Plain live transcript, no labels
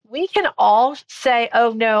We can all say,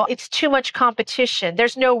 oh no, it's too much competition.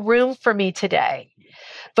 There's no room for me today.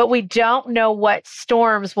 But we don't know what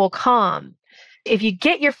storms will come. If you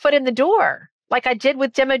get your foot in the door, like I did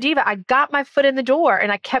with Demo Diva, I got my foot in the door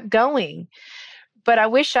and I kept going. But I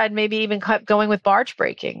wish I'd maybe even kept going with barge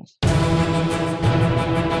breaking.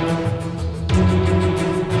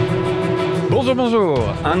 Bonjour,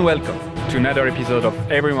 and welcome to another episode of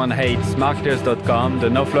EveryoneHatesMarketers.com, the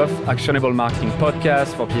no-fluff, actionable marketing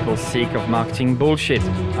podcast for people sick of marketing bullshit.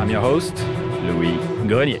 I'm your host, Louis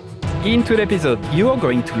Grenier. In today's episode, you are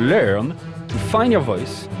going to learn to find your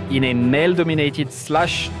voice in a male-dominated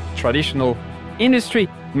 / traditional industry.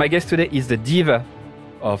 My guest today is the diva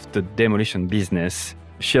of the demolition business.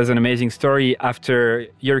 She has an amazing story. After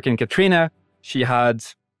Hurricane Katrina, she had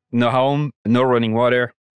no home, no running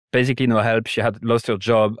water, basically no help. She had lost her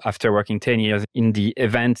job after working 10 years in the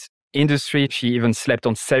event industry. She even slept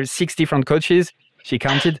on 6 different couches. She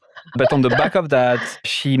counted. But on the back of that,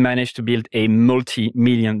 she managed to build a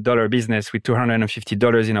multi-million-dollar business with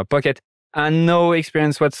 $250 in her pocket and no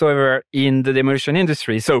experience whatsoever in the demolition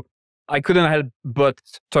industry. So I couldn't help but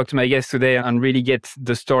talk to my guest today and really get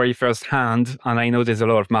the story firsthand. And I know there's a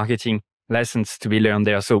lot of marketing lessons to be learned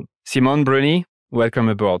there. So Simone Bruni, welcome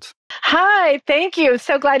aboard. Hi, thank you.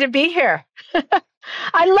 So glad to be here.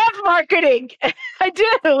 I love marketing. I do.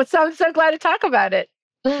 So I'm so glad to talk about it.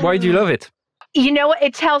 Why do you love it? You know what?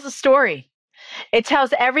 It tells a story. It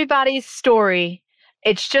tells everybody's story.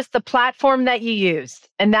 It's just the platform that you use.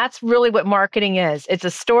 And that's really what marketing is. It's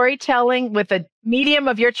a storytelling with a medium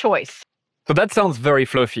of your choice. So that sounds very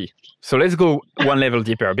fluffy. So let's go one level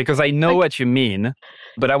deeper because I know what you mean,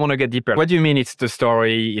 but I want to get deeper. What do you mean it's the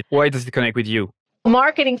story? Why does it connect with you?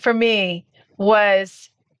 Marketing for me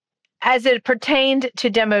was, as it pertained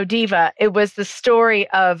to Demo Diva, it was the story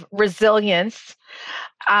of resilience.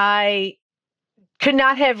 I could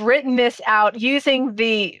not have written this out using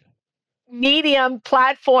the medium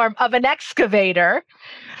platform of an excavator,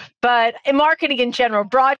 but in marketing in general,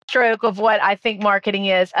 broad stroke of what I think marketing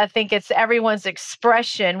is, I think it's everyone's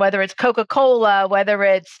expression, whether it's Coca-Cola, whether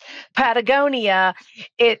it's Patagonia,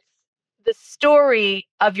 it's the story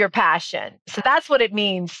of your passion. So that's what it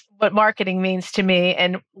means, what marketing means to me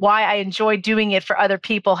and why I enjoy doing it for other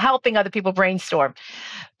people, helping other people brainstorm.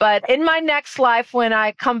 But in my next life, when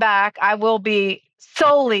I come back, I will be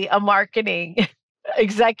solely a marketing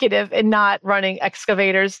executive and not running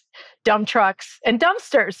excavators, dump trucks, and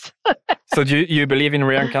dumpsters. So do you believe in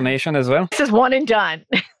reincarnation as well? This is one and done.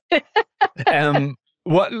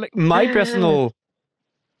 My personal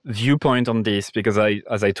viewpoint on this, because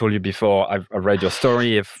as I told you before, I've read your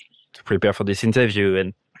story to prepare for this interview,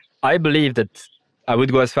 and I believe that I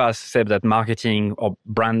would go as far as to say that marketing or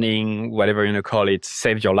branding, whatever you want to call it,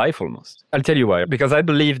 saved your life almost. I'll tell you why. Because I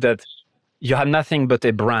believe that you had nothing but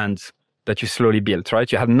a brand that you slowly built,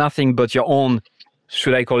 right? You had nothing but your own,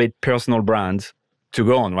 should I call it, personal brand to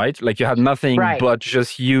go on, right? Like you had nothing but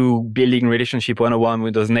just you building relationship 101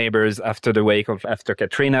 with those neighbors after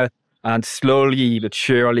Katrina, and slowly but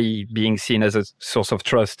surely being seen as a source of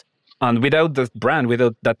trust. And without the brand,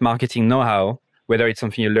 without that marketing know-how, whether it's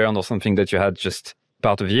something you learned or something that you had just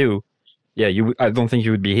part of you, I don't think you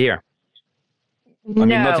would be here. No. I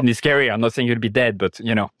mean, not in this career. I'm not saying you'd be dead, but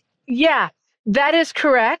Yeah, that is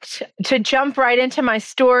correct. To jump right into my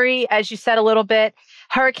story, as you said a little bit,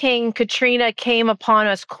 Hurricane Katrina came upon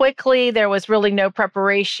us quickly. There was really no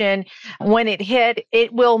preparation. When it hit,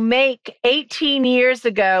 it will make 18 years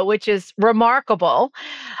ago, which is remarkable.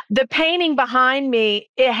 The painting behind me,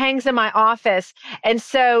 it hangs in my office. And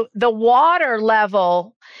so the water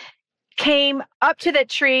level came up to the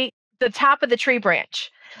tree, the top of the tree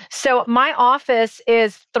branch. So my office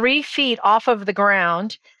is 3 feet off of the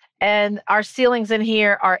ground. And our ceilings in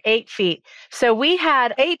here are 8 feet. So we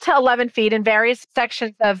had 8 to 11 feet in various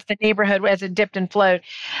sections of the neighborhood as it dipped and flowed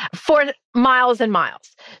for miles and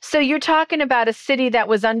miles. So you're talking about a city that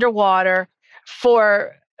was underwater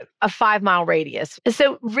for a 5-mile radius.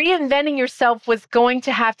 So reinventing yourself was going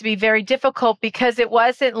to have to be very difficult because it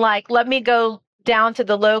wasn't like, let me go down to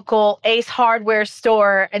the local Ace Hardware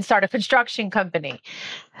store and start a construction company.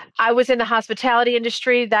 I was in the hospitality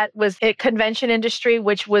industry. That was a convention industry,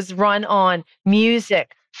 which was run on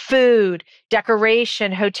music, food,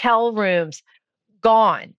 decoration, hotel rooms,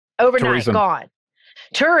 gone. Overnight, gone.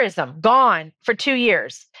 Tourism, gone for 2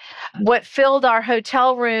 years. What filled our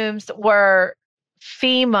hotel rooms were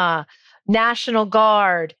FEMA, National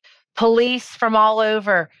Guard, police from all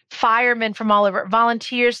over, firemen from all over,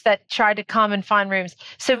 volunteers that tried to come and find rooms.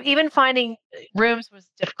 So even finding rooms was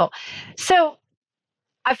difficult. So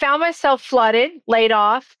I found myself flooded, laid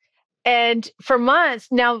off, And for months,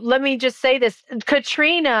 now let me just say this,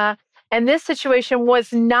 Katrina and this situation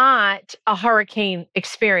was not a hurricane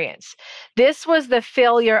experience. This was the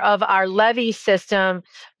failure of our levee system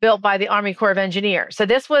built by the Army Corps of Engineers. So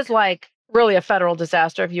this was like really a federal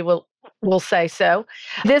disaster, if you will say so.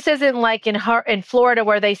 This isn't like in Florida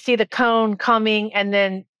where they see the cone coming and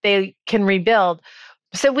then they can rebuild.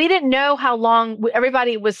 So we didn't know how long.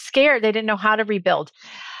 Everybody was scared. They didn't know how to rebuild.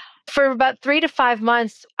 For about 3 to 5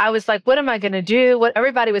 months, I was like, what am I going to do?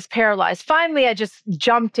 Everybody was paralyzed. Finally, I just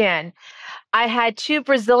jumped in. I had 2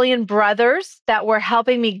 Brazilian brothers that were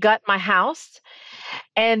helping me gut my house,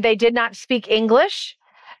 and they did not speak English.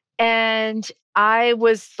 And I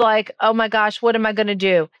was like, oh my gosh, what am I going to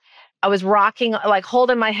do? I was rocking, like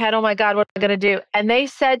holding my head. Oh my God, what am I going to do? And they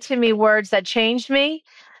said to me words that changed me.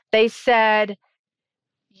 They said,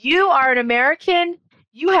 you are an American.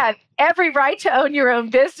 You have every right to own your own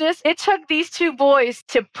business. It took these 2 boys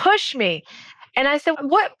to push me. And I said,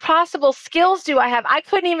 what possible skills do I have? I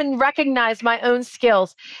couldn't even recognize my own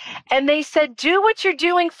skills. And they said, do what you're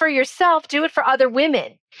doing for yourself, do it for other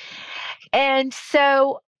women. And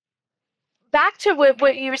so back to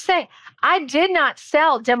what you were saying, I did not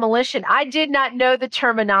sell demolition. I did not know the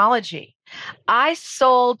terminology. I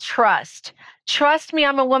sold trust. Trust me,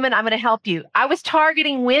 I'm a woman. I'm going to help you. I was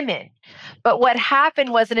targeting women. But what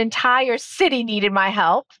happened was an entire city needed my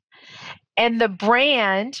help. And the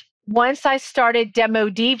brand, once I started Demo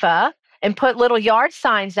Diva and put little yard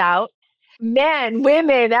signs out, men,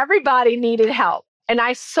 women, everybody needed help. And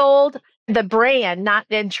I sold the brand, not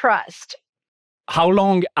in trust. How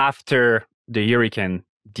long after the hurricane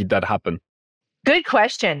did that happen? Good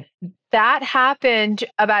question. That happened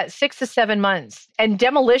about 6 to 7 months, and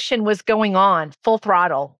demolition was going on full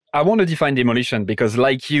throttle. I want to define demolition because,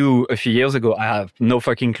 like you, a few years ago, I have no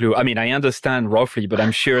fucking clue. I mean, I understand roughly, but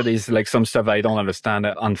I'm sure there's like some stuff I don't understand,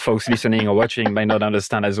 and folks listening or watching might not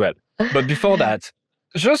understand as well. But before that,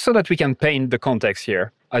 just so that we can paint the context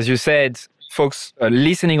here, as you said, folks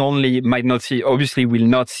listening only might not see, obviously will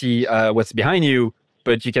not see what's behind you,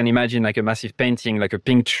 but you can imagine like a massive painting, like a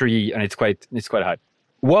pink tree, and it's quite high.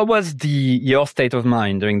 What was your state of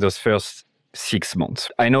mind during those first 6 months?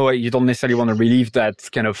 I know you don't necessarily want to relive that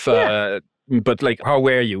kind of, but like, how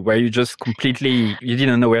were you? Were you just completely, you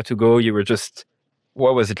didn't know where to go? You were just,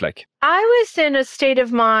 what was it like? I was in a state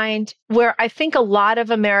of mind where I think a lot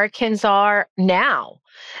of Americans are now.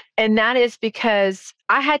 And that is because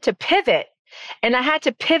I had to pivot, and I had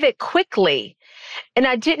to pivot quickly. And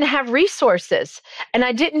I didn't have resources, and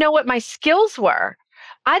I didn't know what my skills were.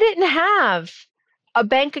 I didn't have a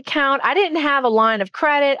bank account. I didn't have a line of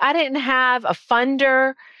credit. I didn't have a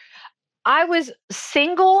funder. I was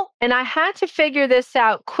single, and I had to figure this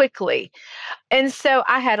out quickly. And so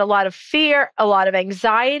I had a lot of fear, a lot of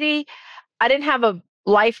anxiety. I didn't have a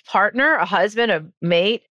life partner, a husband, a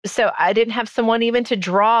mate. So I didn't have someone even to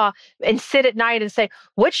draw and sit at night and say,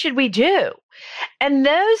 what should we do? And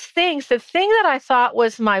those things, the thing that I thought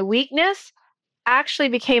was my weakness actually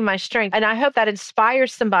became my strength. And I hope that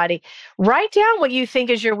inspires somebody. Write down what you think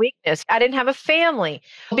is your weakness. I didn't have a family.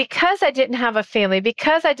 Because I didn't have a family,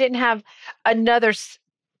 because I didn't have another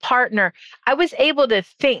partner, I was able to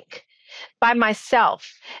think by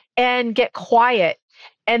myself and get quiet.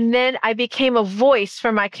 And then I became a voice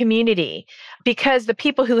for my community because the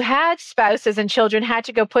people who had spouses and children had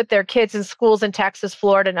to go put their kids in schools in Texas,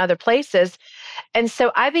 Florida, and other places. And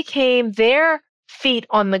so I became their feet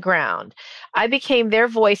on the ground. I became their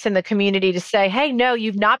voice in the community to say, hey, no,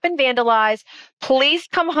 you've not been vandalized. Please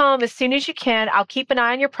come home as soon as you can. I'll keep an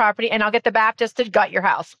eye on your property, and I'll get the Baptist to gut your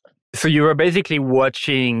house. So you were basically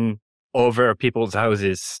watching over people's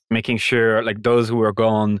houses, making sure like those who were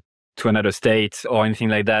gone to another state or anything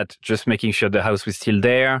like that, just making sure the house was still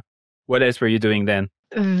there. What else were you doing then?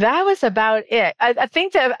 That was about it. I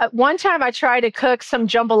think that one time I tried to cook some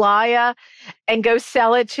jambalaya and go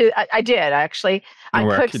sell it to, I did actually. I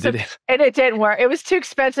cooked some, and it didn't work. It was too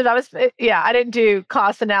expensive. I didn't do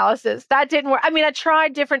cost analysis. That didn't work. I mean, I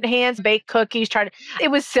tried different baked cookies,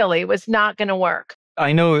 it was silly. It was not going to work.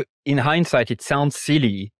 I know in hindsight, it sounds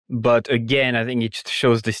silly, but again, I think it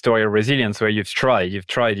shows the story of resilience where you've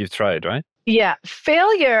tried, right? Yeah.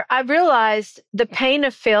 Failure, I realized the pain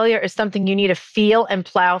of failure is something you need to feel and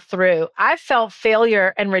plow through. I felt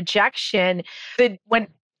failure and rejection when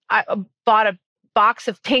I bought a box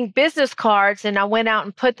of pink business cards and I went out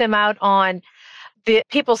and put them out on the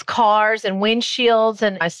people's cars and windshields.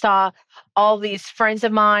 And I saw all these friends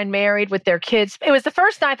of mine married with their kids. It was the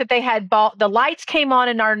first night that they had the lights came on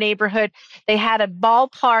in our neighborhood. They had a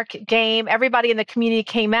ballpark game. Everybody in the community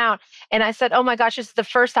came out. And I said, oh my gosh, this is the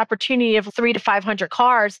first opportunity of 300 to 500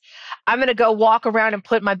 cars. I'm going to go walk around and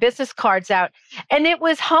put my business cards out. And it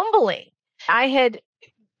was humbling. I had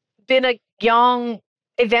been a young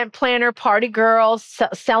event planner, party girl,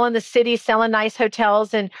 selling the city, selling nice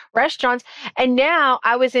hotels and restaurants. And now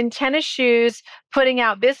I was in tennis shoes, putting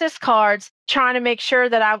out business cards, trying to make sure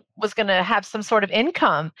that I was going to have some sort of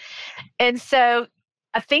income. And so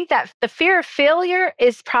I think that the fear of failure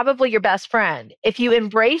is probably your best friend. If you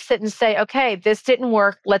embrace it and say, okay, this didn't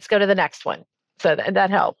work, let's go to the next one. So that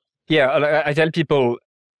helped. Yeah, I tell people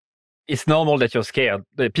it's normal that you're scared.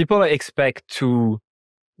 People expect to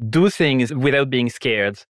do things without being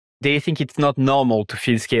scared. They think it's not normal to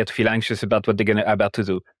feel scared, to feel anxious about what they're about to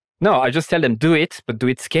do. No, I just tell them, do it, but do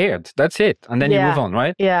it scared. That's it. And then you move on,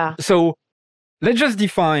 right? Yeah. So let's just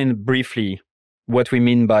define briefly what we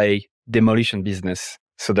mean by demolition business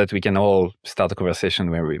so that we can all start a conversation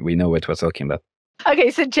where we know what we're talking about. Okay,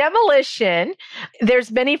 so demolition, there's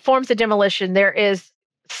many forms of demolition. There is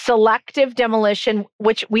selective demolition,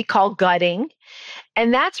 which we call gutting.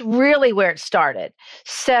 And that's really where it started.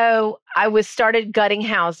 So I started gutting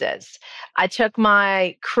houses. I took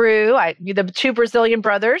my crew, the two Brazilian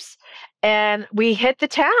brothers, and we hit the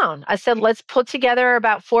town. I said, let's put together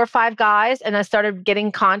about 4 or 5 guys. And I started getting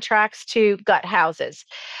contracts to gut houses.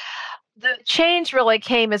 The change really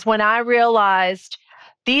came is when I realized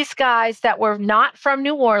these guys that were not from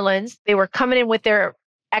New Orleans, they were coming in with their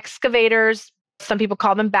excavators. Some people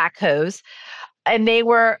call them backhoes. And they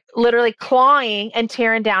were literally clawing and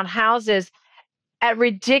tearing down houses at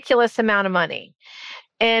ridiculous amount of money.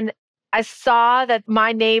 And I saw that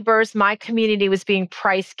my neighbors, my community was being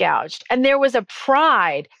price gouged. And there was a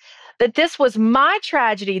pride that this was my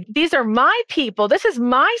tragedy. These are my people. This is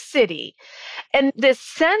my city. And this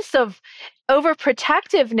sense of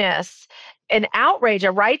overprotectiveness and outrage,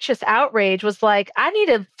 a righteous outrage, was like, I need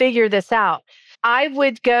to figure this out. I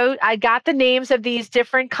got the names of these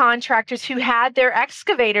different contractors who had their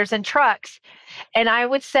excavators and trucks. And I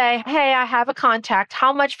would say, hey, I have a contact.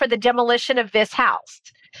 How much for the demolition of this house?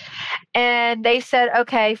 And they said,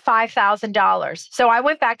 okay, $5,000. So I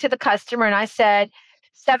went back to the customer and I said,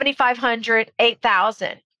 $7,500,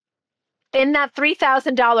 $8,000. In that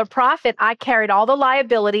 $3,000 profit, I carried all the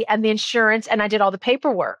liability and the insurance, and I did all the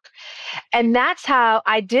paperwork. And that's how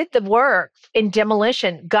I did the work in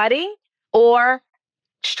demolition, gutting, or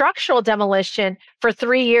structural demolition for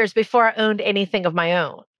 3 years before I owned anything of my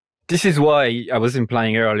own. This is why I was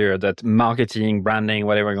implying earlier that marketing, branding,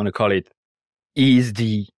 whatever you want to call it, is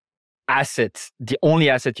the asset, the only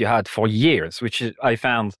asset you had for years, which I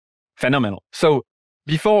found phenomenal. So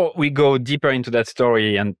before we go deeper into that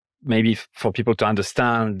story and maybe for people to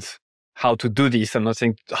understand how to do this, I'm not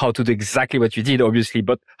saying how to do exactly what you did, obviously,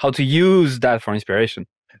 but how to use that for inspiration.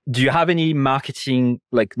 Do you have any marketing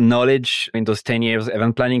knowledge in those 10 years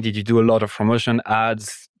event planning? Did you do a lot of promotion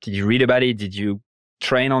ads? Did you read about it? Did you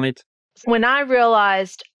train on it? When I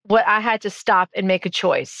realized what I had to stop and make a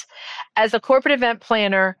choice. As a corporate event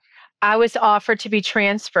planner, I was offered to be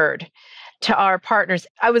transferred to our partners.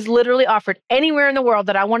 I was literally offered anywhere in the world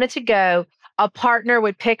that I wanted to go, a partner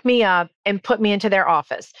would pick me up and put me into their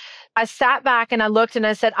office. I sat back and I looked and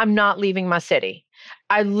I said, I'm not leaving my city.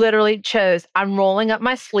 I literally chose, I'm rolling up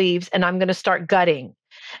my sleeves and I'm going to start gutting.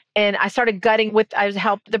 And I started gutting I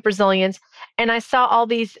helped the Brazilians, and I saw all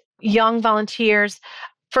these young volunteers.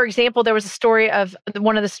 For example, there was a story of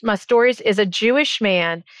my stories is a Jewish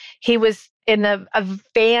man. He was in a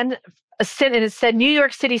van, and it said New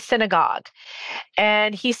York City Synagogue.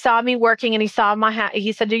 And he saw me working and he saw my hat.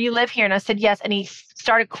 He said, do you live here? And I said, yes. And he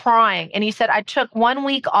started crying. And he said, I took 1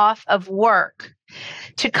 week off of work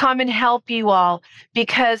to come and help you all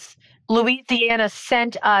because Louisiana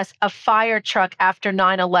sent us a fire truck after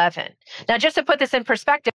 9/11. Now, just to put this in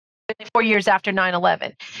perspective, 4 years after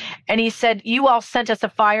 9/11. And he said, you all sent us a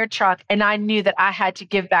fire truck, and I knew that I had to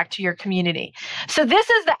give back to your community. So this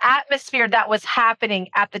is the atmosphere that was happening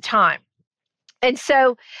at the time. And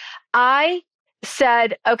so I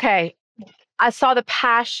said, okay, I saw the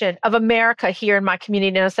passion of America here in my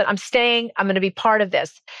community, and I said, I'm staying, I'm going to be part of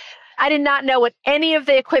this. I did not know what any of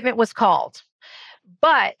the equipment was called,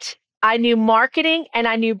 but I knew marketing and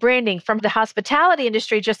I knew branding from the hospitality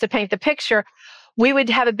industry. Just to paint the picture, we would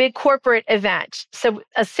have a big corporate event. So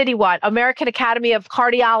a citywide, American Academy of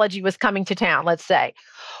Cardiology was coming to town, let's say.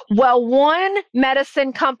 Well, one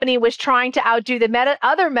medicine company was trying to outdo the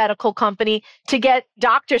other medical company to get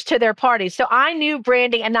doctors to their parties. So I knew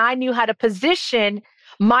branding and I knew how to position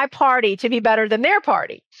my party to be better than their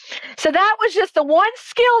party. So that was just the one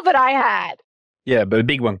skill that I had. Yeah, but a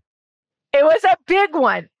big one. It was a big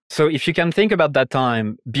one. So if you can think about that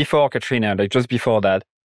time before Katrina, like just before that,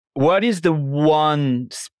 what is the one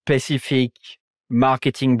specific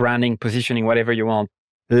marketing, branding, positioning, whatever you want,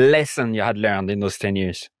 lesson you had learned in those 10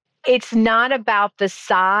 years? It's not about the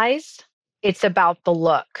size. It's about the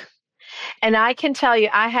look. And I can tell you,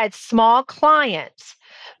 I had small clients,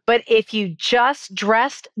 but if you just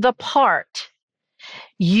dressed the part,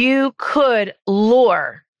 you could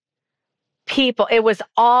lure people. It was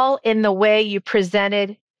all in the way you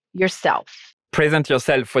presented yourself. Present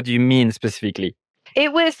yourself. What do you mean specifically?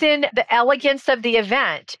 It was in the elegance of the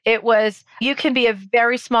event. It was, you can be a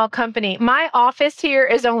very small company. My office here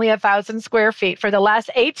is only 1,000 square feet. For the last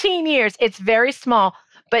 18 years, it's very small,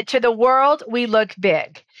 but to the world, we look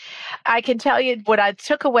big. I can tell you what I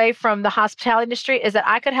took away from the hospitality industry is that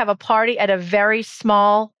I could have a party at a very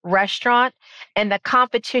small restaurant and the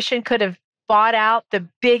competition could have bought out the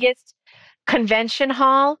biggest convention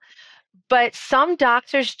hall, but some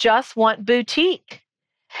doctors just want boutique.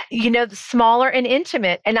 Smaller and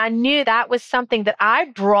intimate. And I knew that was something that I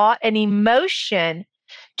brought an emotion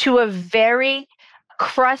to a very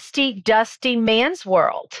crusty, dusty man's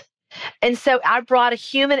world. And so I brought a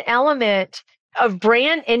human element of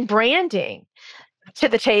branding to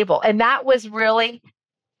the table. And that was really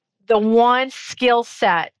the one skill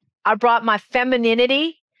set. I brought my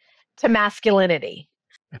femininity to masculinity.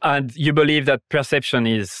 And you believe that perception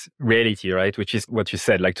is reality, right? Which is what you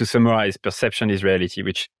said. Like to summarize, perception is reality,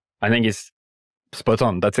 which I think is spot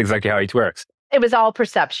on. That's exactly how it works. It was all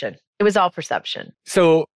perception.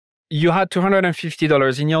 So you had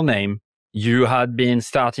 $250 in your name. You had been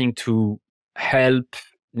starting to help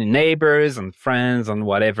neighbors and friends and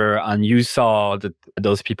whatever. And you saw that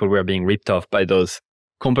those people were being ripped off by those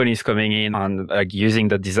companies coming in and like using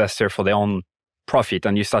the disaster for their own profit.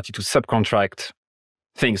 And you started to subcontract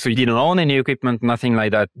things. So you didn't own any equipment, nothing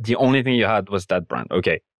like that. The only thing you had was that brand.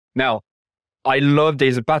 Okay. Now, I love,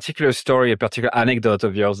 there's a particular story, a particular anecdote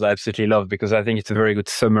of yours that I absolutely love because I think it's a very good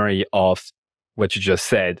summary of what you just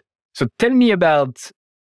said. So tell me about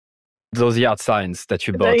those yard signs that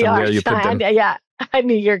you bought and where you put them. Yeah, I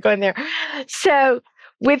knew you were going there. So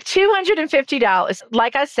with $250,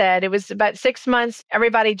 like I said, it was about 6 months,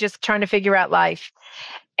 everybody just trying to figure out life.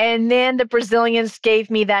 And then the Brazilians gave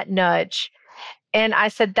me that nudge. And I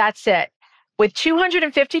said, that's it. With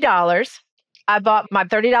 $250, I bought my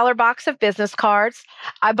 $30 box of business cards.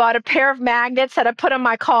 I bought a pair of magnets that I put on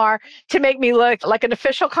my car to make me look like an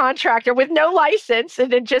official contractor with no license.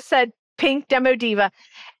 And it just said Pink Demo Diva.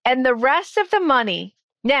 And the rest of the money.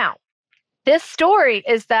 Now, this story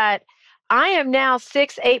is that I am now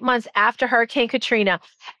 6-8 months after Hurricane Katrina,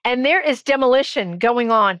 and there is demolition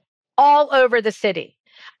going on all over the city.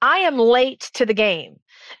 I am late to the game.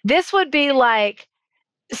 This would be like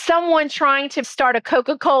someone trying to start a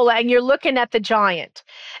Coca-Cola and you're looking at the giant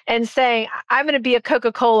and saying, I'm going to be a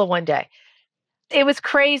Coca-Cola one day. It was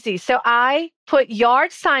crazy. So I put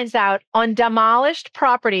yard signs out on demolished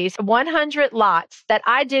properties, 100 lots that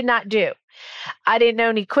I did not do. I didn't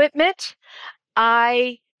own equipment.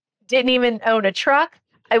 I didn't even own a truck.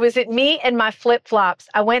 It was me and my flip-flops.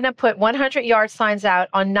 I went and put 100 yard signs out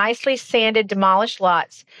on nicely sanded, demolished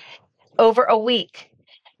lots over a week.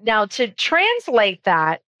 Now, to translate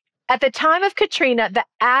that, at the time of Katrina, the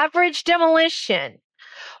average demolition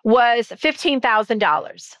was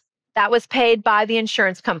 $15,000. That was paid by the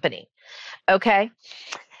insurance company. Okay.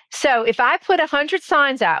 So if I put 100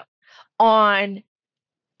 signs out on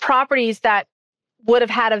properties that would have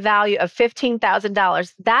had a value of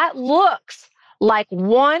 $15,000, that looks like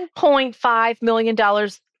 $1.5 million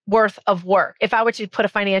worth of work if I were to put a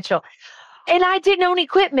financial. And I didn't own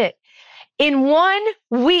equipment. In 1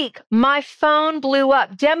 week, my phone blew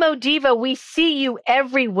up. Demo Diva, we see you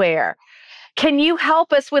everywhere. Can you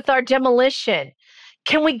help us with our demolition?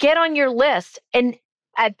 Can we get on your list? And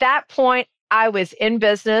at that point, I was in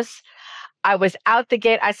business. I was out the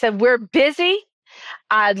gate. I said, we're busy.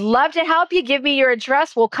 I'd love to help you. Give me your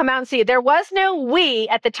address. We'll come out and see you. There was no we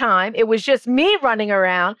at the time. It was just me running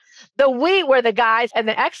around. The we were the guys and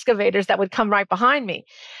the excavators that would come right behind me.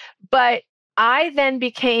 But I then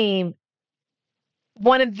became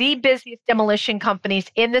one of the busiest demolition companies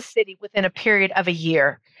in the city within a period of a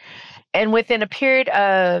year. And within a period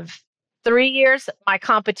of 3 years, my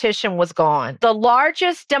competition was gone. The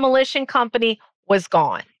largest demolition company was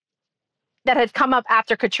gone that had come up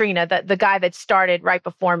after Katrina, the guy that started right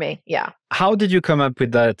before me. Yeah. How did you come up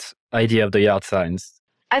with that idea of the yard signs?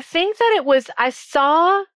 I think that I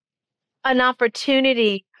saw an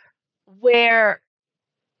opportunity where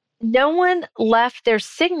no one left their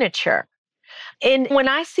signature. And when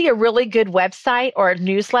I see a really good website or a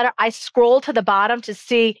newsletter, I scroll to the bottom to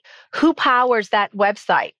see who powers that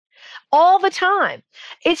website all the time.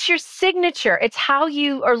 It's your signature. It's how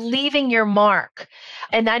you are leaving your mark.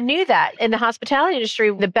 And I knew that in the hospitality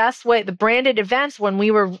industry, the best way, the branded events, when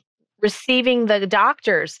we were receiving the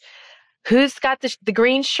doctors, who's got the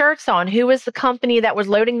green shirts on? Who was the company that was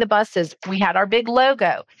loading the buses? We had our big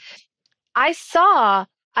logo. I saw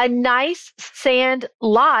a nice sand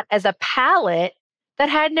lot as a palette that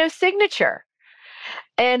had no signature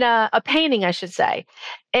and a painting, I should say.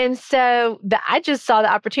 And so I just saw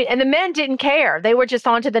the opportunity, and the men didn't care. They were just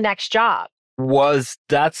on to the next job. Was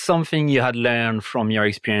that something you had learned from your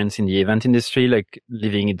experience in the event industry, like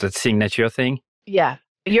leaving the signature thing? Yeah.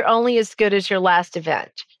 You're only as good as your last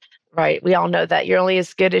event, right? We all know that. You're only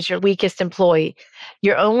as good as your weakest employee.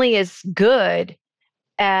 You're only as good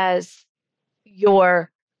as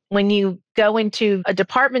when you go into a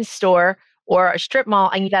department store or a strip mall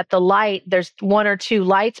and you got the light, there's one or two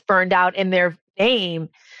lights burned out in their name,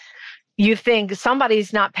 you think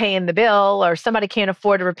somebody's not paying the bill or somebody can't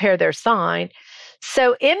afford to repair their sign.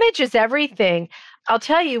 So image is everything. I'll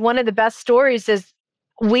tell you, one of the best stories is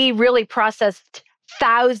we really processed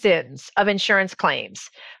thousands of insurance claims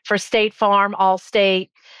for State Farm, Allstate,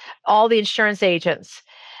 all the insurance agents.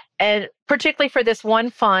 And particularly for this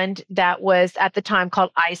one fund that was at the time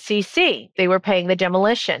called ICC. They were paying the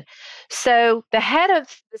demolition. So the head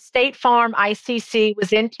of the State Farm ICC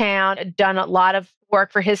was in town, had done a lot of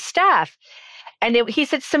work for his staff. And he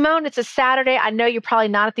said, Simone, it's a Saturday. I know you're probably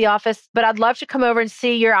not at the office, but I'd love to come over and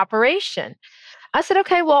see your operation. I said,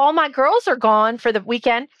 okay, well, all my girls are gone for the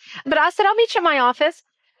weekend. But I said, I'll meet you in my office.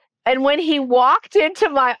 And when he walked into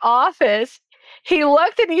my office, he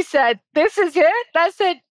looked and he said, this is it? And I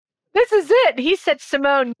said, this is it. He said,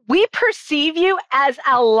 Simone, we perceive you as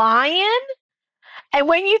a lion. And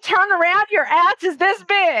when you turn around, your ass is this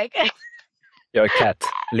big. You're a cat,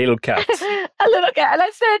 little cat. A little cat. And I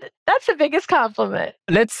said, that's the biggest compliment.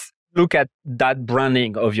 Let's look at that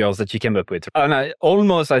branding of yours that you came up with. And I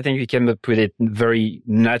think you came up with it very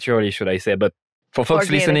naturally, should I say. But for folks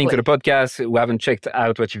listening to the podcast who haven't checked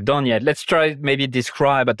out what you've done yet, let's try maybe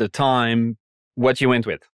describe at the time what you went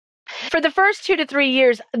with. For the first 2 to 3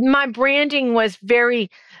 years, my branding was very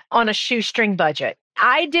on a shoestring budget.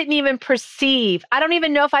 I didn't even perceive, I don't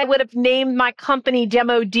even know if I would have named my company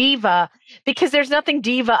Demo Diva because there's nothing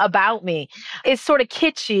diva about me. It's sort of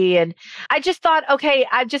kitschy. And I just thought, okay,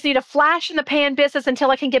 I just need a flash in the pan business until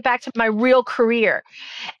I can get back to my real career.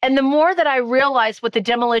 And the more that I realized what the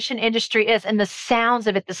demolition industry is and the sounds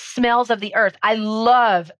of it, the smells of the earth, I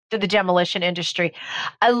love the demolition industry.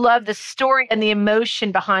 I love the story and the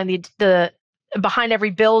emotion behind behind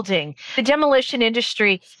every building. The demolition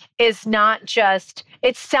industry is not just,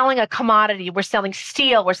 it's selling a commodity. We're selling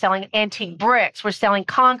steel, we're selling antique bricks, we're selling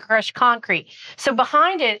crushed concrete. So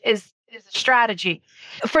behind it is a strategy.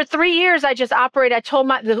 For 3 years, I just operated. I told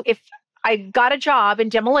if I got a job in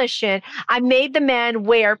demolition, I made the men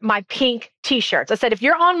wear my pink t-shirts. I said, if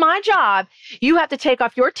you're on my job, you have to take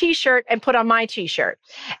off your t-shirt and put on my t-shirt.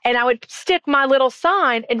 And I would stick my little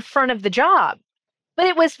sign in front of the job. But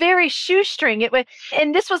it was very shoestring.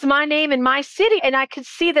 And this was my name in my city. And I could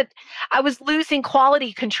see that I was losing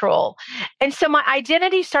quality control. And so my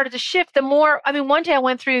identity started to shift one day I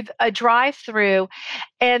went through a drive-through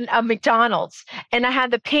and a McDonald's, and I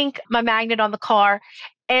had my magnet on the car.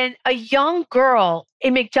 And a young girl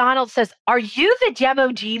in McDonald's says, are you the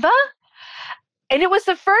Demo Diva? And it was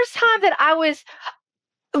the first time that I was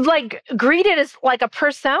greeted as like a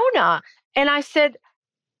persona. And I said,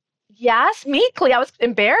 yes, meekly. I was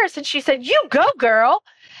embarrassed. And she said, you go, girl.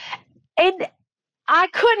 And I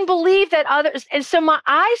couldn't believe that others. And so my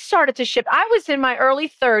eyes started to shift. I was in my early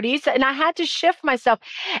 30s and I had to shift myself.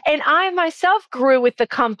 And I myself grew with the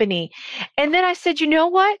company. And then I said, you know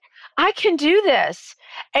what? I can do this.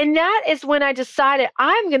 And that is when I decided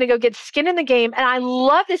I'm going to go get skin in the game. And I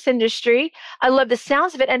love this industry. I love the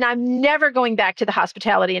sounds of it. And I'm never going back to the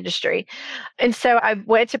hospitality industry. And so I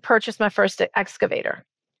went to purchase my first excavator.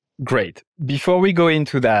 Great. Before we go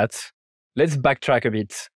into that, let's backtrack a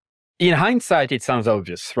bit. In hindsight, it sounds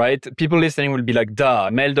obvious, right? People listening will be like,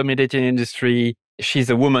 duh, male-dominated industry, she's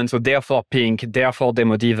a woman, so therefore pink, therefore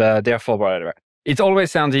Demo Diva, therefore whatever. It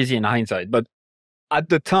always sounds easy in hindsight. But at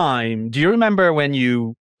the time, do you remember when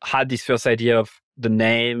you had this first idea of the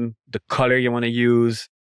name, the color you want to use?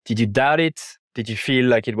 Did you doubt it? Did you feel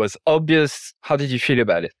like it was obvious? How did you feel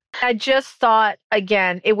about it? I just thought,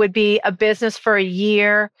 again, it would be a business for a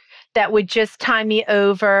year. that would just tie me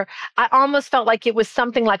over. I almost felt like it was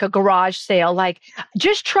something like a garage sale, like,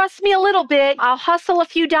 just trust me a little bit. I'll hustle a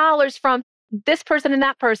few dollars from this person and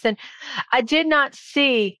that person. I did not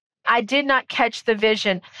catch the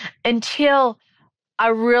vision until I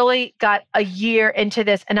really got a year into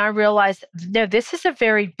this and I realized, no, this is a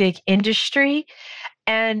very big industry.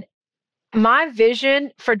 And my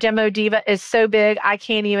vision for Demo Diva is so big, I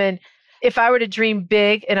can't even, if I were to dream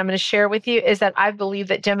big, and I'm going to share with you, is that I believe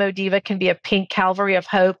that Demo Diva can be a pink Calvary of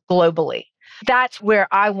hope globally. That's where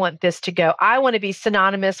I want this to go. I want to be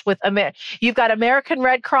synonymous with You've got American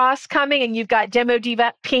Red Cross coming and you've got Demo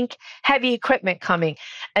Diva pink heavy equipment coming.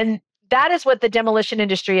 And that is what the demolition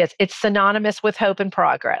industry is. It's synonymous with hope and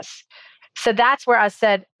progress. So that's where I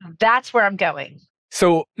said, that's where I'm going.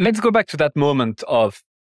 So let's go back to that moment of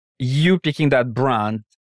you picking that brand.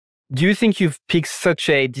 Do you think you've picked such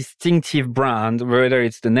a distinctive brand, whether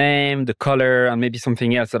it's the name, the color, and maybe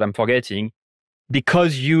something else that I'm forgetting,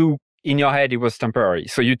 because you, in your head, it was temporary?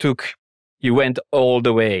 So you went all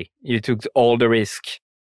the way. You took all the risk.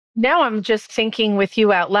 Now I'm just thinking with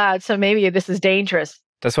you out loud. So maybe this is dangerous.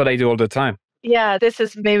 That's what I do all the time. Yeah, this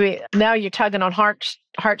is maybe, now you're tugging on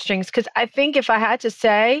heartstrings. Because I think if I had to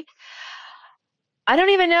say, I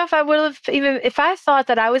don't even know if I would have, even if I thought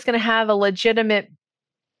that I was going to have a legitimate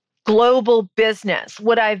global business,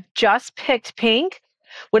 would I have just picked pink?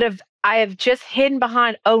 I have just hidden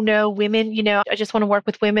behind, oh no, women, I just want to work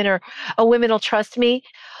with women, or, oh, women will trust me?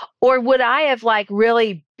 Or would I have like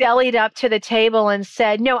really bellied up to the table and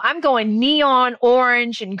said, no, I'm going neon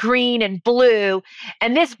orange and green and blue,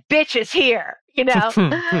 and this bitch is here, And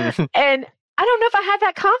I don't know if I had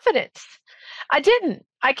that confidence. I didn't.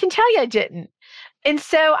 I can tell you I didn't. And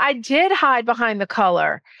so I did hide behind the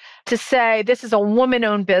color to say, this is a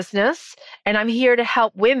woman-owned business and I'm here to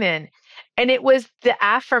help women. And it was the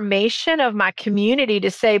affirmation of my community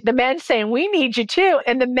to say, the men saying, we need you too.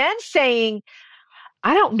 And the men saying,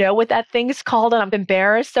 I don't know what that thing is called and I'm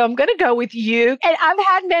embarrassed, so I'm going to go with you. And I've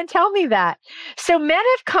had men tell me that. So men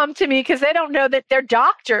have come to me because they don't know that they're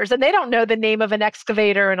doctors and they don't know the name of an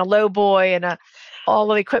excavator and a low boy and all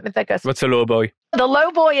the equipment that goes. What's a low boy? The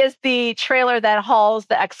low boy is the trailer that hauls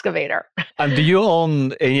the excavator. And do you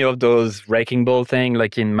own any of those wrecking ball thing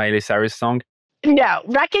like in Miley Cyrus song? No,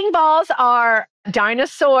 wrecking balls are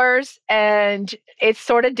dinosaurs and it's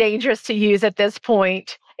sort of dangerous to use at this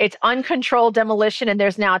point. It's uncontrolled demolition and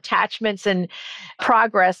there's now attachments and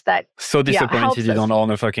progress that So disappointed you don't own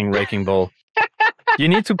a fucking wrecking ball. You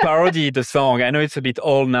need to parody the song. I know it's a bit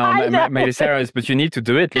old now, Miley Cyrus, but you need to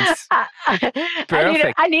do it. It's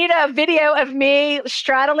perfect. I need a video of me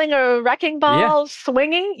straddling a wrecking ball,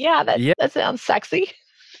 swinging. Yeah, that sounds sexy.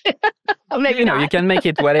 Maybe you can make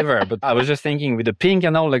it whatever. But I was just thinking with the pink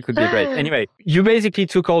and all, that could be great. Anyway, you basically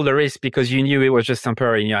took all the risk because you knew it was just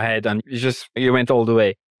temporary in your head and you went all the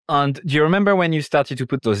way. And do you remember when you started to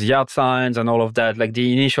put those yard signs and all of that, like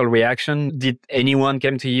the initial reaction? Did anyone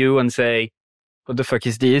come to you and say, what the fuck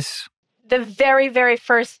is this? The very, very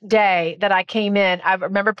first day that I came in, I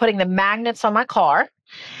remember putting the magnets on my car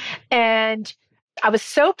and I was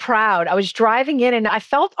so proud. I was driving in and I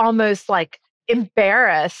felt almost like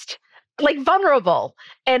embarrassed, like vulnerable.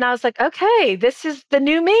 And I was like, okay, this is the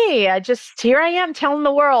new me. Here I am telling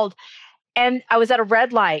the world. And I was at a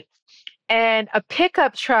red light and a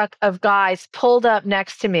pickup truck of guys pulled up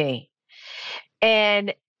next to me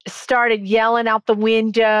and started yelling out the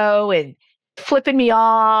window and flipping me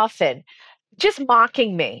off and just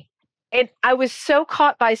mocking me. And I was so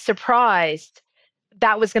caught by surprise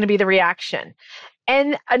that was going to be the reaction.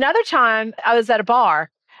 And another time I was at a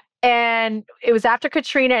bar and it was after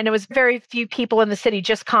Katrina and there was very few people in the city,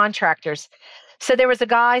 just contractors. So there was a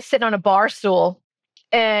guy sitting on a bar stool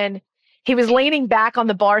and he was leaning back on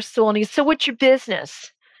the bar stool and he said, so what's your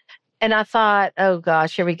business? And I thought, oh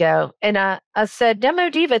gosh, here we go. And I said, Demo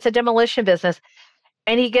Diva, it's a demolition business.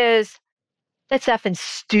 And he goes, that's effing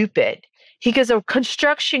stupid. He goes, a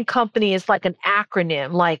construction company is like an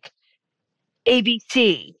acronym, like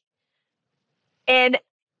ABC. And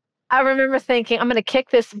I remember thinking, I'm going to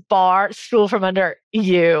kick this bar stool from under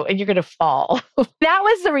you and you're going to fall. That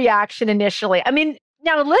was the reaction initially. I mean,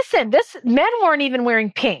 now listen, men weren't even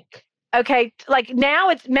wearing pink. Okay. Like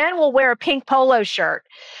now men will wear a pink polo shirt,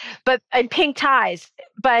 and pink ties.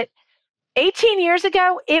 But 18 years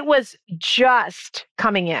ago, it was just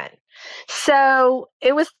coming in. So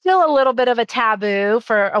it was still a little bit of a taboo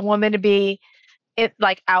for a woman to be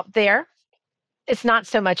out there. It's not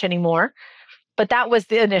so much anymore, but that was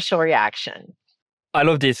the initial reaction. I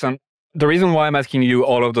love this. And the reason why I'm asking you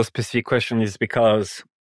all of those specific questions is because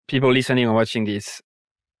people listening or watching this,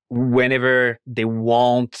 whenever they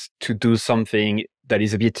want to do something, that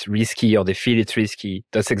is a bit risky or they feel it's risky,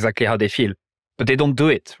 that's exactly how they feel. But they don't do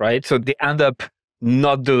it, right? So they end up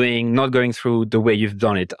not going through the way you've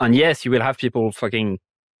done it. And yes, you will have people fucking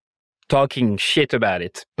talking shit about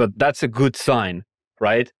it, but that's a good sign,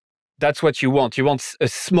 right? That's what you want. You want a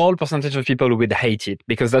small percentage of people who will hate it,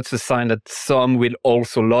 because that's a sign that some will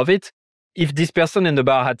also love it. If this person in the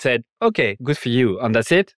bar had said, okay, good for you, and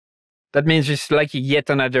that's it, that means it's like yet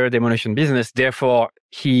another demolition business. Therefore,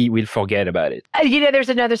 he will forget about it. There's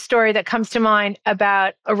another story that comes to mind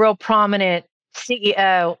about a real prominent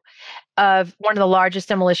CEO of one of the largest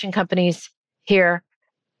demolition companies here.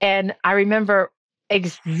 And I remember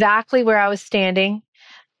exactly where I was standing.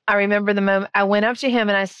 I remember the moment I went up to him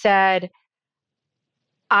and I said,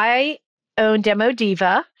 I own Demo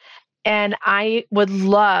Diva and I would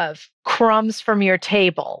love crumbs from your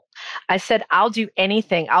table. I said, I'll do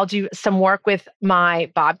anything. I'll do some work with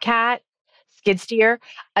my Bobcat skid steer.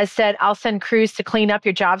 I said, I'll send crews to clean up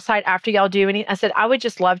your job site after y'all do anything. I said, I would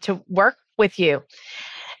just love to work with you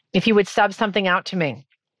if you would sub something out to me.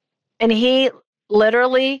 And he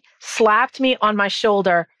literally slapped me on my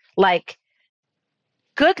shoulder like,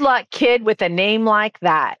 good luck, kid, with a name like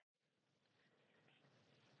that.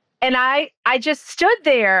 And I just stood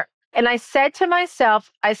there and I said to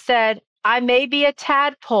myself, I said, I may be a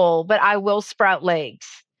tadpole, but I will sprout legs.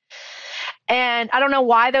 And I don't know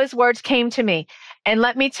why those words came to me. And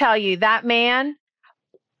let me tell you, that man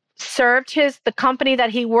served the company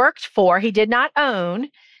that he worked for. He did not own.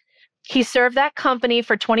 He served that company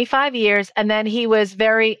for 25 years. And then he was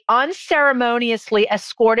very unceremoniously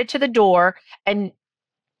escorted to the door and,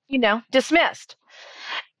 dismissed.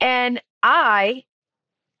 And I,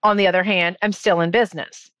 on the other hand, am still in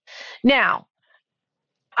business. Now,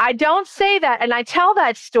 I don't say that, and I tell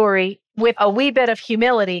that story with a wee bit of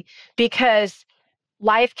humility, because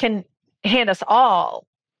life can hand us all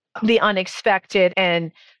the unexpected,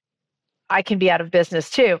 and I can be out of business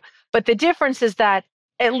too. But the difference is that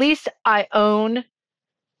at least I own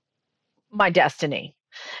my destiny.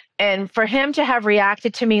 And for him to have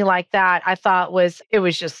reacted to me like that, I thought it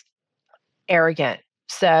was just arrogant.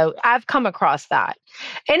 So I've come across that.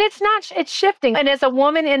 And it's shifting. And as a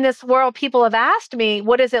woman in this world, people have asked me,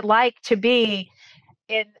 what is it like to be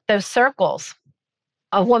in those circles?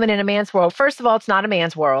 A woman in a man's world. First of all, it's not a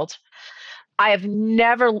man's world. I have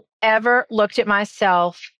never, ever looked at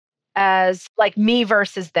myself as like me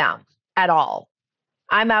versus them at all.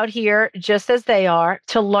 I'm out here just as they are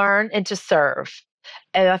to learn and to serve.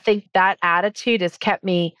 And I think that attitude has kept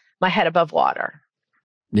my head above water.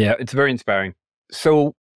 Yeah, it's very inspiring.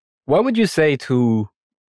 So what would you say to,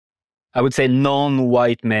 I would say,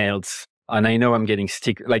 non-white males? And I know I'm getting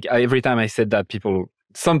every time I said that,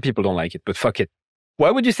 some people don't like it, but fuck it.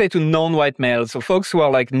 What would you say to non-white males, so folks who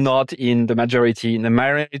are like not in the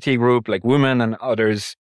minority group, like women and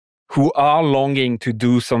others, who are longing to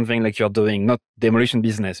do something like you're doing, not demolition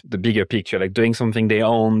business, the bigger picture, like doing something they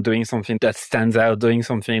own, doing something that stands out, doing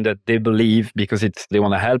something that they believe because they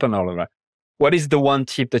want to help and all of that. What is the one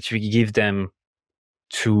tip that you give them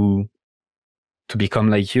to become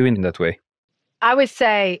like you in that way? I would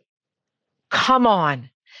say, come on,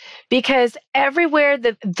 because everywhere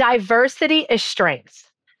the diversity is strength.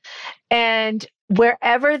 And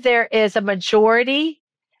wherever there is a majority,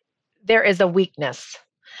 there is a weakness.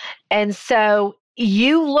 And so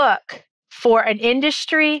you look for an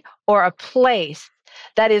industry or a place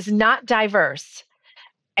that is not diverse,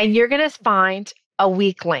 and you're going to find a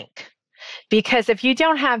weak link. Because if you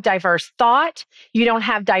don't have diverse thought, you don't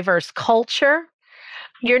have diverse culture,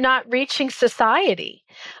 you're not reaching society.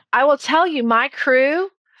 I will tell you, my crew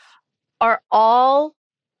are all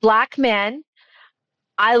Black men.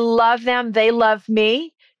 I love them. They love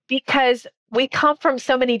me because we come from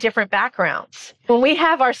so many different backgrounds. When we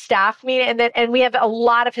have our staff meeting, and we have a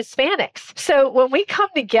lot of Hispanics. So when we come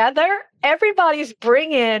together, everybody's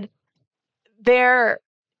bringing their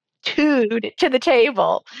food to the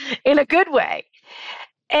table in a good way.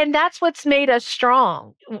 And that's what's made us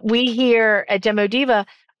strong. We here at Demo Diva,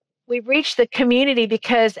 we reach the community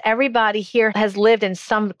because everybody here has lived in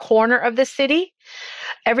some corner of the city.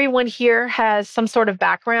 Everyone here has some sort of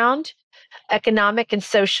background, economic and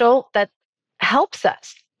social, that helps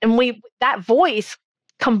us. And that voice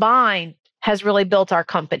combined has really built our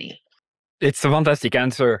company. It's a fantastic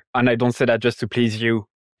answer. And I don't say that just to please you.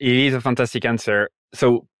 It is a fantastic answer.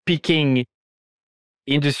 So picking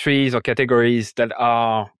industries or categories that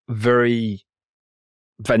are very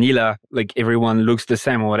vanilla, like everyone looks the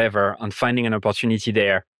same or whatever, and finding an opportunity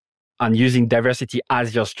there and using diversity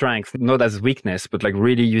as your strength, not as weakness, but like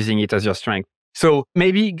really using it as your strength. So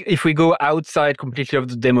maybe if we go outside completely of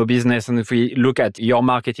the demo business and if we look at your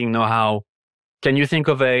marketing know-how, Can you think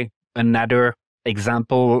of another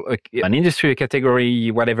example, an industry category,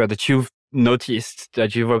 whatever, that you've noticed,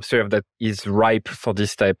 that you've observed that is ripe for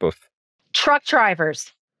this type of? Truck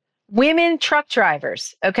drivers. Women truck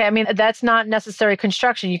drivers. Okay. I mean, that's not necessarily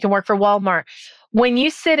construction. You can work for Walmart. When you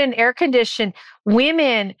sit in air condition,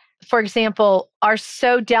 women, for example, are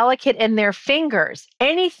so delicate in their fingers.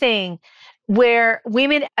 Anything where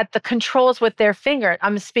women at the controls with their finger,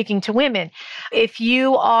 I'm speaking to women. If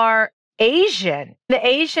you are Asian, the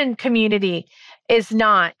Asian community is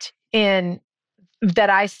not in that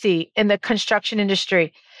I see in the construction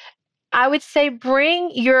industry. I would say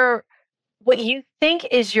bring what you think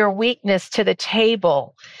is your weakness to the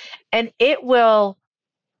table, and it will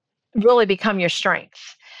really become your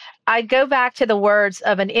strength. I go back to the words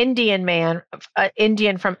of an Indian man, an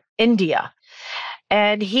Indian from India,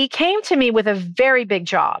 and he came to me with a very big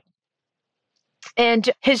job. And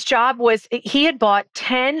his job was he had bought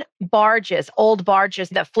 10 barges, old barges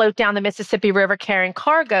that float down the Mississippi River carrying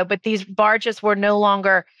cargo, but these barges were no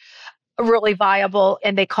longer really viable,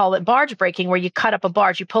 and they call it barge breaking, where you cut up a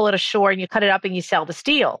barge, you pull it ashore and you cut it up and you sell the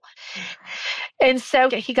steel. And so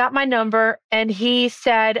he got my number and he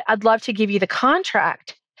said, I'd love to give you the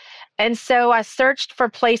contract. And so I searched for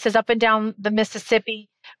places up and down the Mississippi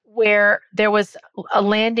where there was a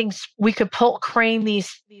landing, we could crane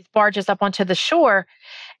these barges up onto the shore.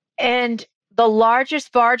 And the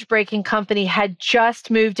largest barge breaking company had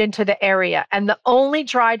just moved into the area. And the only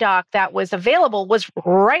dry dock that was available was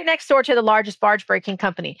right next door to the largest barge breaking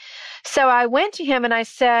company. So I went to him and I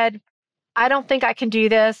said, I don't think I can do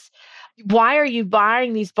this. Why are you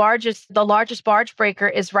buying these barges? The largest barge breaker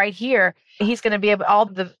is right here. He's going to be able, all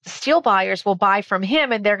the steel buyers will buy from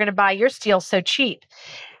him and they're going to buy your steel so cheap.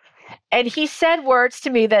 And he said words to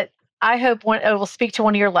me that I hope it will speak to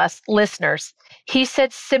one of your listeners. He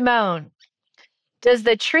said, Simone, does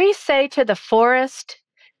the tree say to the forest,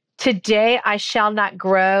 today I shall not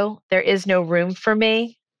grow, there is no room for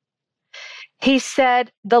me? He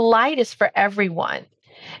said, the light is for everyone.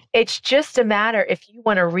 It's just a matter if you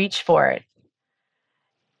want to reach for it.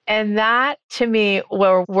 And that to me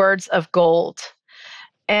were words of gold.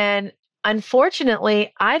 And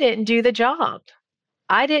unfortunately, I didn't do the job.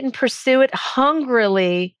 I didn't pursue it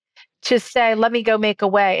hungrily to say, let me go make a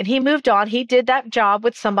way. And he moved on. He did that job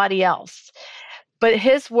with somebody else. But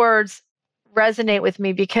his words resonate with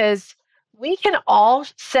me because we can all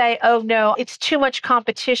say, oh, no, it's too much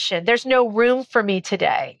competition. There's no room for me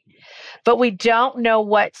today. But we don't know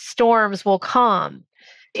what storms will come.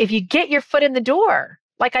 If you get your foot in the door,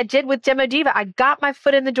 like I did with Demo Diva, I got my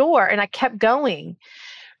foot in the door and I kept going.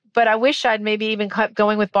 But I wish I'd maybe even kept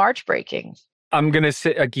going with barge breaking. I'm going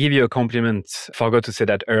to give you a compliment. Forgot to say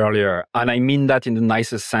that earlier. And I mean that in the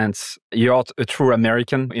nicest sense. You're a true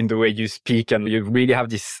American in the way you speak, and you really have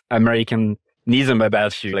this Americanism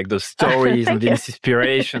about you, like those stories and this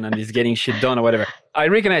inspiration and this getting shit done or whatever. I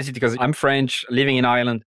recognize it because I'm French, living in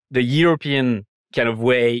Ireland. The European kind of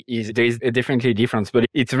way there is a difference, but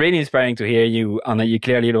it's really inspiring to hear you, and you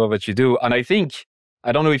clearly know what you do. And I think,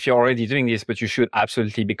 I don't know if you're already doing this, but you should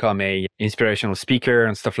absolutely become a inspirational speaker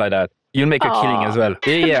and stuff like that. You'll make a killing as well.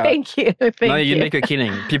 Yeah. Thank you. You'll make a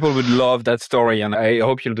killing. People would love that story, and I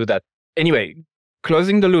hope you'll do that. Anyway,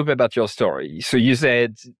 closing the loop about your story. So you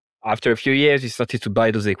said after a few years, you started to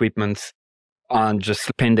buy those equipments and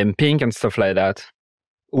just paint them pink and stuff like that.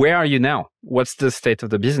 Where are you now? What's the state of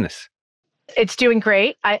the business? It's doing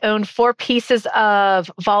great. I own 4 pieces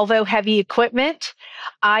of Volvo heavy equipment.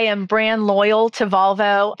 I am brand loyal to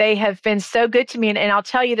Volvo. They have been so good to me. And I'll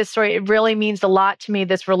tell you this story. It really means a lot to me,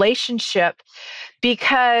 this relationship,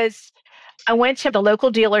 because I went to the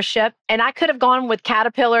local dealership and I could have gone with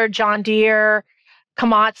Caterpillar, John Deere,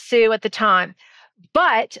 Komatsu at the time.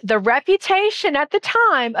 But the reputation at the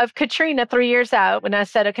time of Katrina 3 years out, when I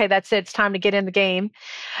said, okay, that's it, it's time to get in the game,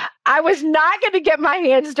 I was not going to get my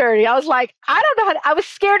hands dirty. I was like, I don't know I was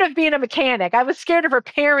scared of being a mechanic. I was scared of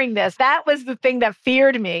repairing this. That was the thing that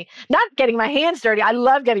feared me, not getting my hands dirty. I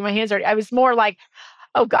love getting my hands dirty. I was more like,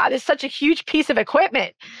 oh God, it's such a huge piece of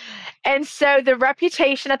equipment. And so the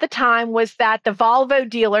reputation at the time was that the Volvo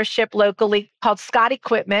dealership locally called Scott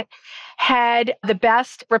Equipment had the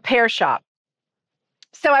best repair shop.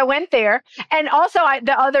 So I went there. And also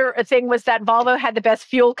the other thing was that Volvo had the best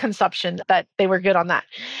fuel consumption, that they were good on that.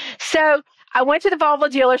 So I went to the Volvo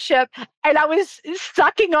dealership and I was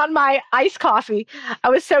sucking on my iced coffee. I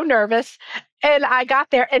was so nervous. And I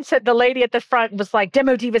got there and said, the lady at the front was like,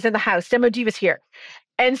 Demo Diva's in the house. Demo Diva's here.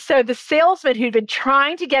 And so the salesman who'd been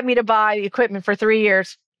trying to get me to buy the equipment for 3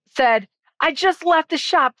 years said, I just left the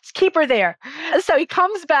shop. Keep her there. So he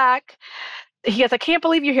comes back He goes, I can't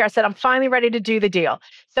believe you're here. I said, I'm finally ready to do the deal.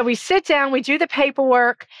 So we sit down, we do the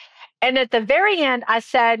paperwork. And at the very end, I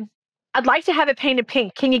said, I'd like to have it painted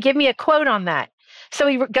pink. Can you give me a quote on that? So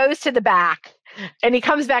he goes to the back and he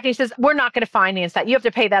comes back and he says, we're not going to finance that. You have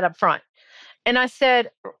to pay that up front. And I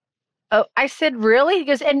said, oh, really? He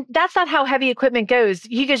goes, and that's not how heavy equipment goes.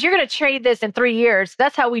 He goes, you're going to trade this in 3 years.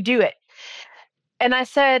 That's how we do it. And I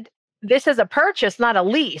said, this is a purchase, not a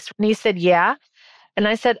lease. And he said, yeah. And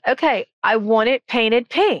I said, okay, I want it painted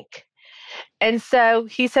pink. And so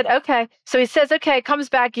he said, okay. So he says, okay, comes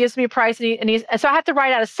back, gives me a price. And so I have to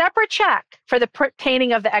write out a separate check for the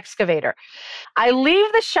painting of the excavator. I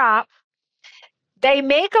leave the shop. They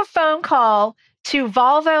make a phone call to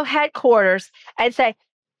Volvo headquarters and say,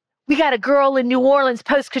 we got a girl in New Orleans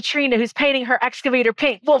post-Katrina who's painting her excavator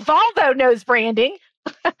pink. Well, Volvo knows branding.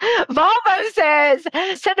 Volvo says,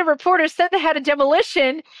 send a reporter, send the head of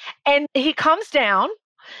demolition. And he comes down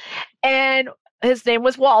and his name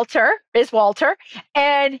was Walter.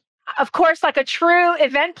 And of course, like a true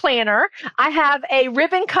event planner, I have a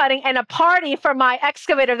ribbon cutting and a party for my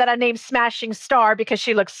excavator that I named Smashing Star because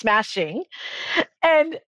she looks smashing.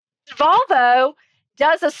 And Volvo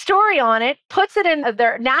does a story on it, puts it in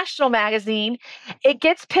their national magazine. It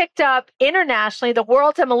gets picked up internationally. The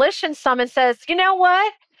World Demolition Summit says, you know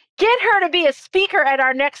what? Get her to be a speaker at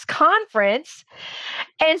our next conference.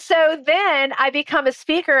 And so then I become a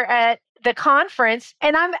speaker at the conference,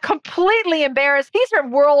 and I'm completely embarrassed. These are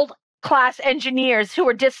world-class engineers who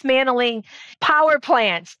are dismantling power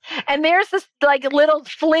plants. And there's this like little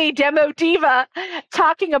flea demo diva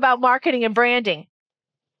talking about marketing and branding.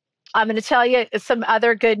 I'm going to tell you some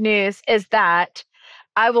other good news is that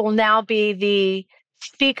I will now be the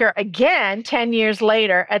speaker again 10 years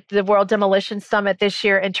later at the World Demolition Summit this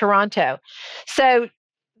year in Toronto. So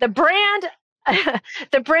the brand and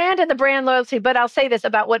the brand loyalty, but I'll say this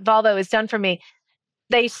about what Volvo has done for me.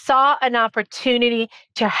 They saw an opportunity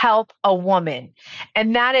to help a woman.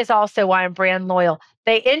 And that is also why I'm brand loyal.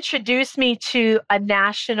 They introduced me to a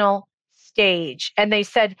national stage and they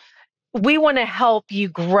said, we want to help you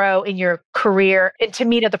grow in your career and to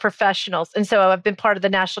meet other professionals. And so I've been part of the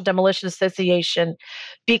National Demolition Association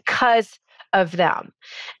because of them.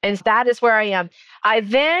 And that is where I am. I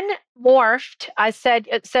then morphed. I said,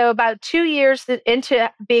 so about 2 years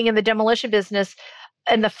into being in the demolition business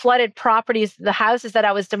and the flooded properties, the houses that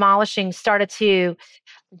I was demolishing started to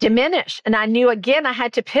diminish. And I knew again, I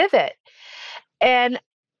had to pivot. And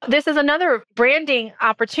this is another branding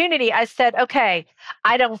opportunity. I said, okay,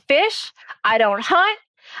 I don't fish, I don't hunt,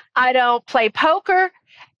 I don't play poker.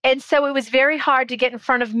 And so it was very hard to get in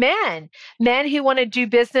front of men who want to do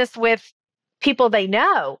business with people they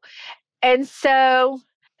know. And so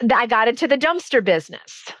I got into the dumpster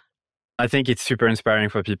business. I think it's super inspiring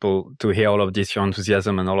for people to hear all of this, your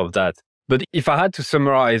enthusiasm and all of that. But if I had to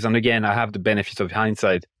summarize, and again, I have the benefit of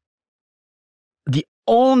hindsight, the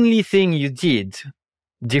only thing you did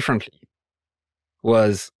differently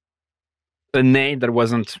was a name that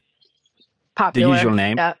wasn't popular, the usual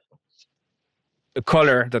name, a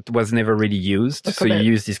color that was never really used. So you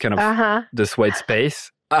use this kind of the white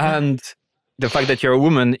space, and the fact that you're a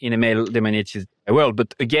woman in a male-dominated world.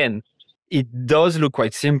 But again, it does look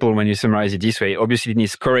quite simple when you summarize it this way. Obviously, it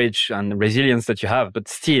needs courage and resilience that you have, but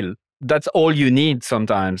still, that's all you need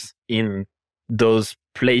sometimes in those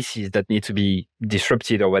places that need to be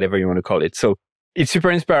disrupted or whatever you want to call it. So it's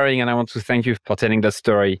super inspiring, and I want to thank you for telling that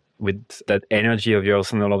story with that energy of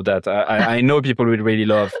yours and all of that. I know people will really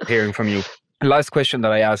love hearing from you. Last question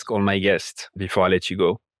that I ask all my guests before I let you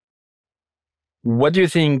go. What do you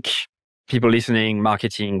think people listening,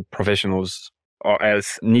 marketing professionals or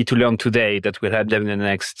else, need to learn today that will help them in the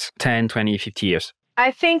next 10, 20, 50 years?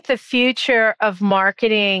 I think the future of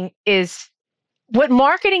marketing is what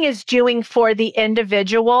marketing is doing for the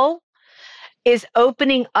individual is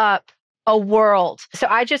opening up a world. So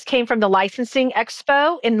I just came from the licensing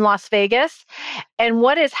expo in Las Vegas. And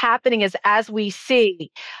what is happening is, as we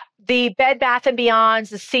see, the Bed Bath & Beyonds,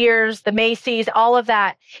 the Sears, the Macy's, all of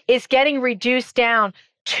that is getting reduced down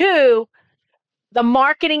to the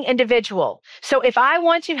marketing individual. So if I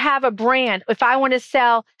want to have a brand, if I want to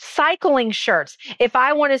sell cycling shirts, if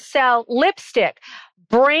I want to sell lipstick,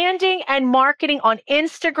 branding and marketing on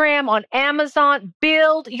Instagram, on Amazon,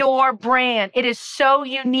 build your brand. It is so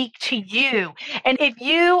unique to you. And if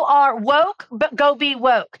you are woke, go be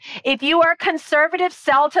woke. If you are conservative,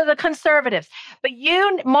 sell to the conservatives. But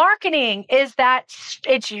marketing is that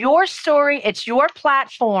it's your story, it's your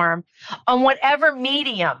platform on whatever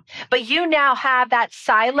medium. But you now have that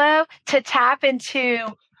silo to tap into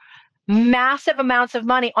massive amounts of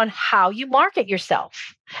money on how you market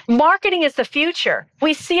yourself. Marketing is the future.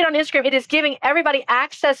 We see it on Instagram. It is giving everybody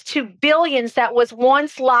access to billions that was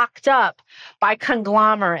once locked up by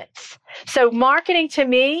conglomerates. So marketing to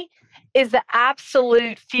me is the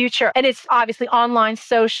absolute future. And it's obviously online,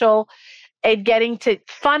 social, and getting to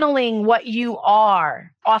funneling what you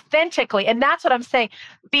are authentically. And that's what I'm saying.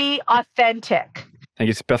 Be authentic. I think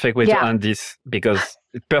it's a perfect way to end this, because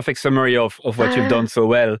it's a perfect summary of what you've done so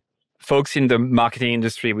well. Folks in the marketing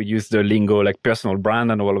industry would use the lingo like personal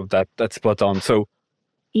brand and all of that. That's spot on. So,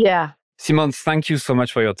 Simone, thank you so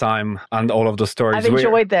much for your time and all of those stories. I've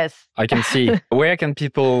enjoyed this. I can see. Where can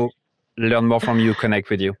people learn more from you, connect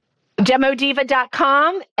with you?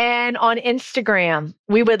 Demodiva.com and on Instagram.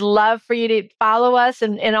 We would love for you to follow us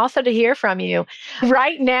and also to hear from you.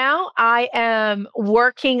 Right now, I am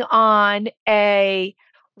working on a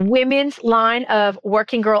women's line of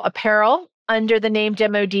working girl apparel under the name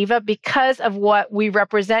Demodiva, because of what we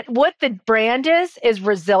represent. What the brand is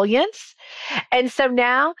resilience. And so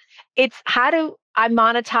now it's how do I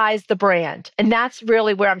monetize the brand? And that's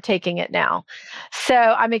really where I'm taking it now. So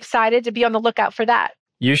I'm excited to be on the lookout for that.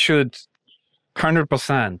 You should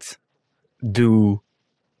 100% do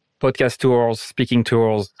podcast tours, speaking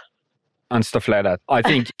tours, and stuff like that. I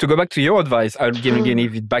think to go back to your advice, I would give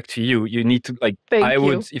it back to you. You need to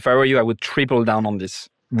if I were you, I would triple down on this.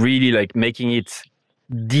 Really making it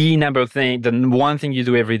the one thing you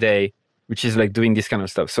do every day, which is doing this kind of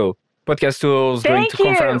stuff. So podcast tours, going to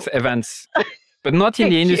conference events, but not in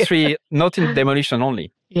the industry, not in demolition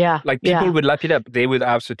only. Yeah. People would lap it up. They would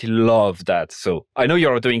absolutely love that. So I know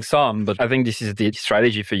you're doing some, but I think this is the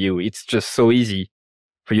strategy for you. It's just so easy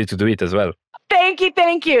for you to do it as well. Thank you.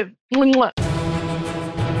 Thank you.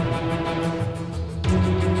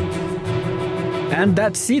 And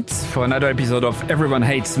that's it for another episode of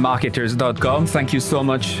EveryoneHatesMarketers.com. Thank you so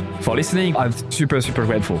much for listening. I'm super, super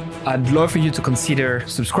grateful. I'd love for you to consider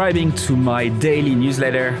subscribing to my daily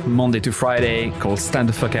newsletter, Monday to Friday, called Stand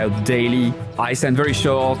the Fuck Out Daily. I send very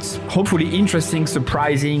short, hopefully interesting,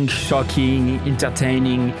 surprising, shocking,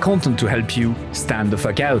 entertaining content to help you stand the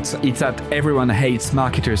fuck out. It's at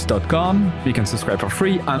EveryoneHatesMarketers.com. You can subscribe for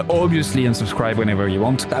free and obviously unsubscribe whenever you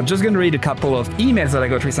want. I'm just going to read a couple of emails that I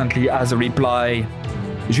got recently as a reply.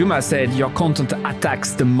 Juma said, your content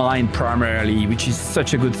attacks the mind primarily, which is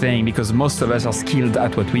such a good thing because most of us are skilled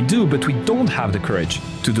at what we do, but we don't have the courage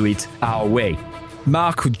to do it our way.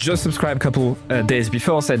 Mark, who just subscribed a couple days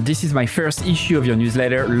before, said, this is my first issue of your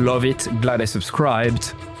newsletter. Love it. Glad I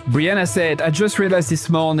subscribed. Brianna said, I just realized this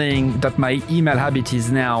morning that my email habit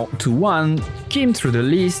is now to 1, skim through the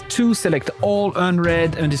list, 2, select all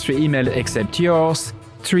unread industry email except yours,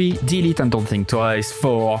 3, delete and don't think twice,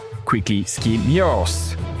 4, quickly skim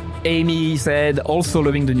yours. Amy said, also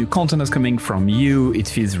loving the new content that's coming from you. It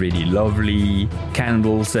feels really lovely.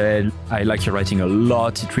 Candle said, I like your writing a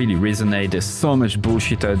lot. It really resonates. There's so much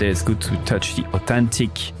bullshit out there. It's good to touch the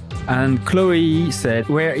authentic. And Chloe said,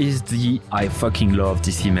 where is the I fucking love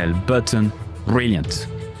this email button? Brilliant.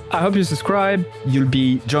 I hope you subscribe. You'll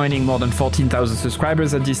be joining more than 14,000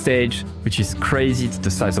 subscribers at this stage, which is crazy. It's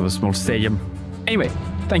the size of a small stadium. Anyway,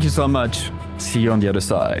 thank you so much. See you on the other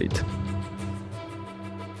side.